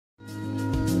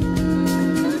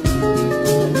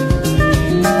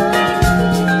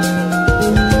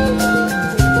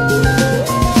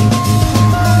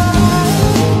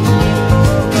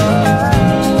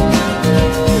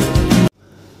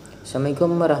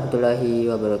Assalamualaikum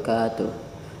warahmatullahi wabarakatuh.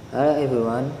 Hello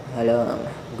everyone. Hello.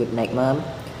 Good night, mom.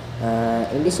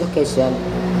 In this occasion,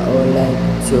 I would like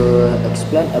to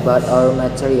explain about our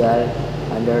material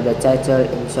under the title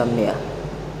Insomnia.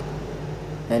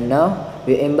 And now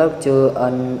we embark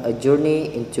on a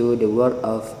journey into the world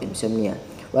of insomnia.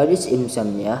 What is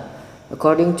insomnia?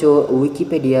 According to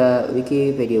Wikipedia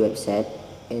website,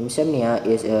 insomnia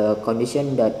is a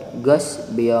condition that goes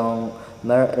beyond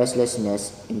mere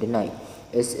restlessness in the night.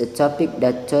 It's a topic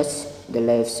that touches the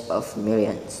lives of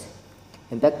millions,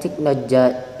 impacting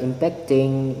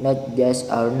not just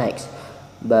our nights,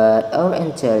 but our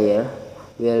entire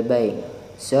well-being.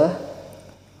 So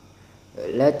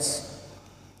let's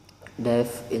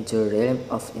dive into the realm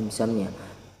of insomnia,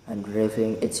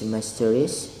 unraveling its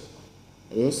mysteries,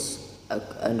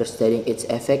 understanding its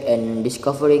effect, and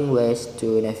discovering ways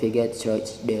to navigate through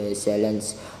the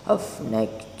silence of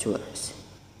night tours.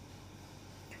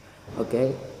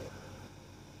 Okay.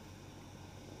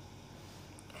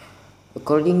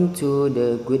 According to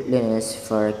the Guidelines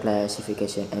for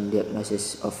Classification and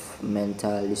Diagnosis of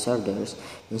Mental Disorders,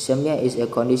 insomnia is a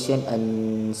condition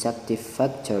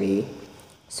unsatisfactory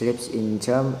sleeps in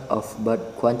terms of both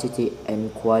quantity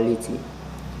and quality.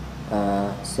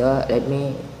 So let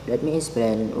me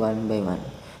explain one by one.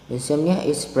 Insomnia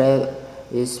is a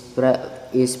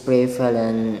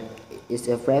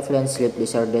prevalent sleep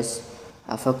disorders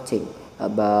affecting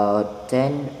about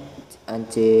 10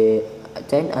 until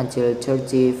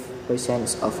 30%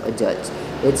 of adults.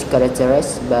 It's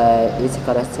characterized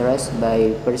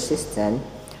by persistent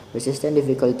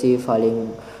difficulty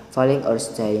falling or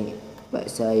staying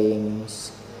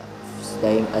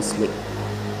asleep.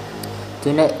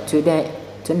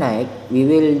 Tonight we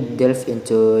will delve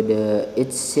into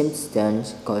its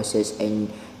symptoms, causes, and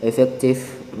effective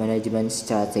management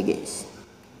strategies.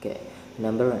 Okay,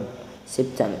 number one,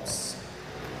 symptoms.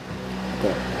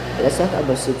 Okay, let's talk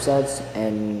about symptoms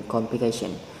and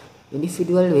complications.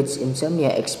 Individuals with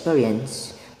insomnia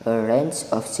experience a range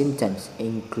of symptoms,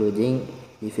 including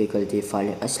difficulty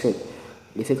falling asleep,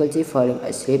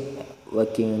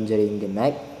 waking during the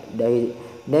night,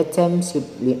 daytime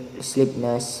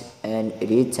sleepiness, and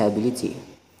irritability.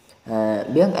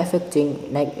 Beyond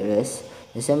affecting night rest,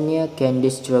 insomnia can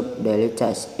disrupt daily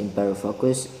tasks, impair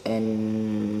focus,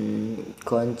 and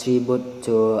contribute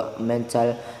to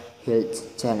mental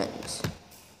health challenges.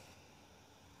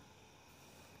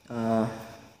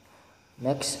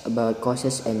 Next, about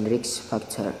causes and risk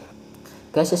factor.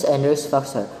 Causes and risk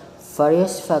factor.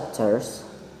 Various factors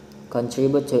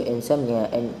contribute to insomnia,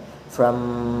 and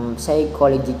from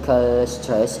psychological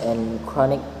stress and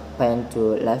chronic pain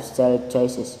to lifestyle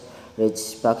choices.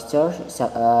 Risk factors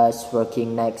such as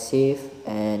working night shift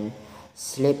and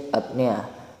sleep apnea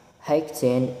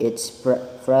heighten its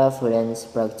prevalence,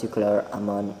 particularly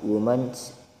among women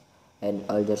and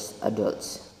older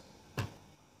adults.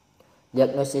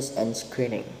 Diagnosis and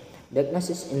screening.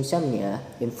 Diagnosis insomnia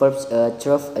involves a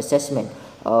thorough assessment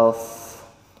of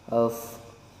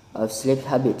sleep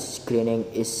habits. Screening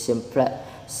is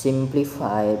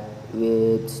simplified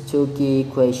with two key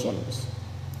questions.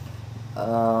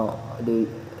 Do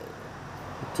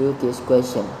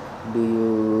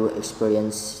you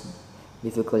experience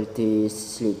difficulty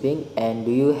sleeping, and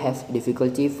do you have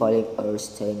difficulty falling or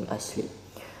staying asleep?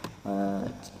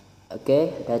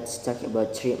 Okay, let's talk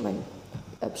about treatment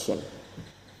option.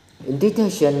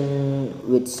 Intervention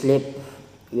with sleep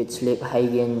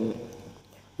hygiene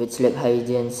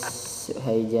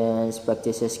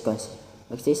practices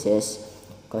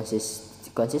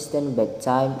consistent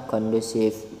bedtime,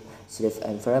 conducive sleep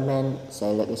environment,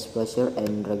 silent exposure,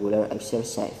 and regular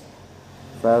exercise.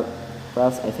 Proof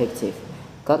effective.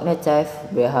 Cognitive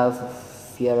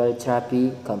behavioral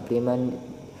therapy complement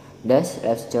thus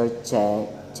lifestyle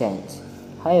change.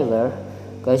 However,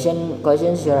 caution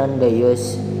surround the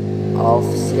use of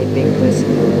sleeping pills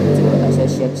to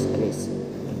associate risk.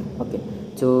 Okay.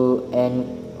 To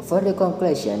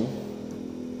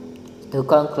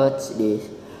conclude this,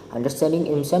 understanding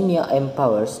insomnia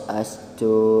empowers us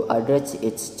to address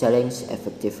its challenge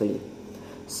effectively.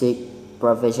 Seek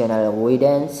professional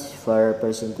guidance for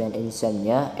persistent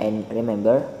insomnia, and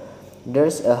remember,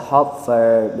 there's a hope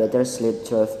for better sleep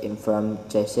through informed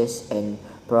choices and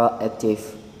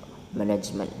proactive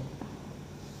management.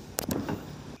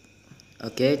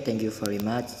 Okay, thank you very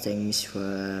much. Thanks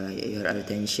for your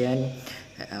attention.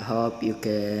 I hope you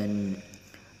can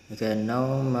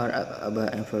know more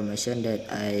about information that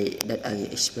I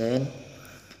explained,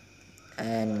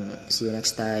 and see you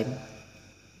next time.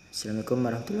 Assalamualaikum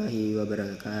warahmatullahi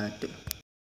wabarakatuh.